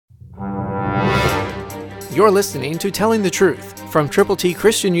You're listening to Telling the Truth from Triple T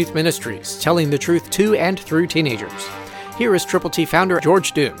Christian Youth Ministries, telling the truth to and through teenagers. Here is Triple T founder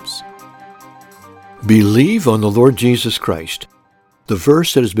George Dooms. Believe on the Lord Jesus Christ. The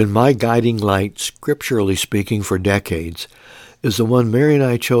verse that has been my guiding light, scripturally speaking, for decades, is the one Mary and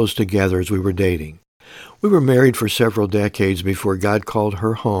I chose together as we were dating. We were married for several decades before God called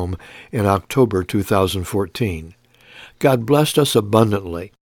her home in October 2014. God blessed us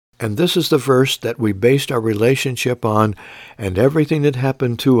abundantly, and this is the verse that we based our relationship on and everything that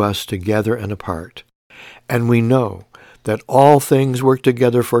happened to us together and apart. And we know that all things work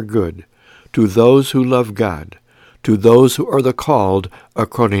together for good, to those who love God, to those who are the called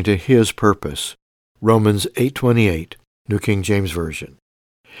according to His purpose. Romans 8:28, New King James Version.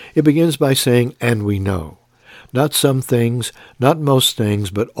 It begins by saying, and we know. Not some things, not most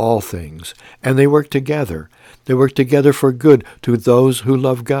things, but all things. And they work together. They work together for good to those who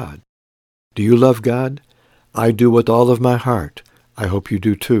love God. Do you love God? I do with all of my heart. I hope you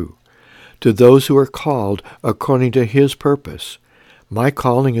do too. To those who are called according to His purpose. My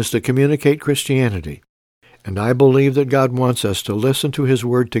calling is to communicate Christianity. And I believe that God wants us to listen to His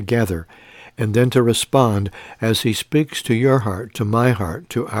Word together and then to respond as He speaks to your heart, to my heart,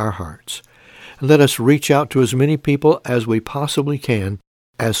 to our hearts. And let us reach out to as many people as we possibly can,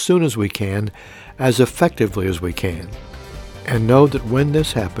 as soon as we can, as effectively as we can. And know that when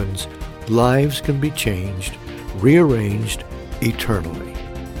this happens, lives can be changed, rearranged eternally.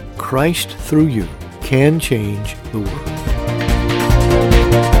 Christ through you can change the world.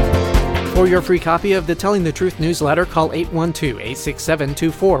 For your free copy of the Telling the Truth newsletter, call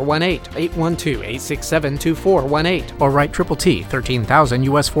 812-867-2418, 812-867-2418, or write Triple T, 13,000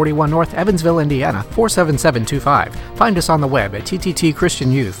 U.S. 41 North, Evansville, Indiana, 47725. Find us on the web at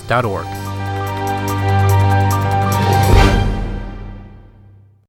tttchristianyouth.org.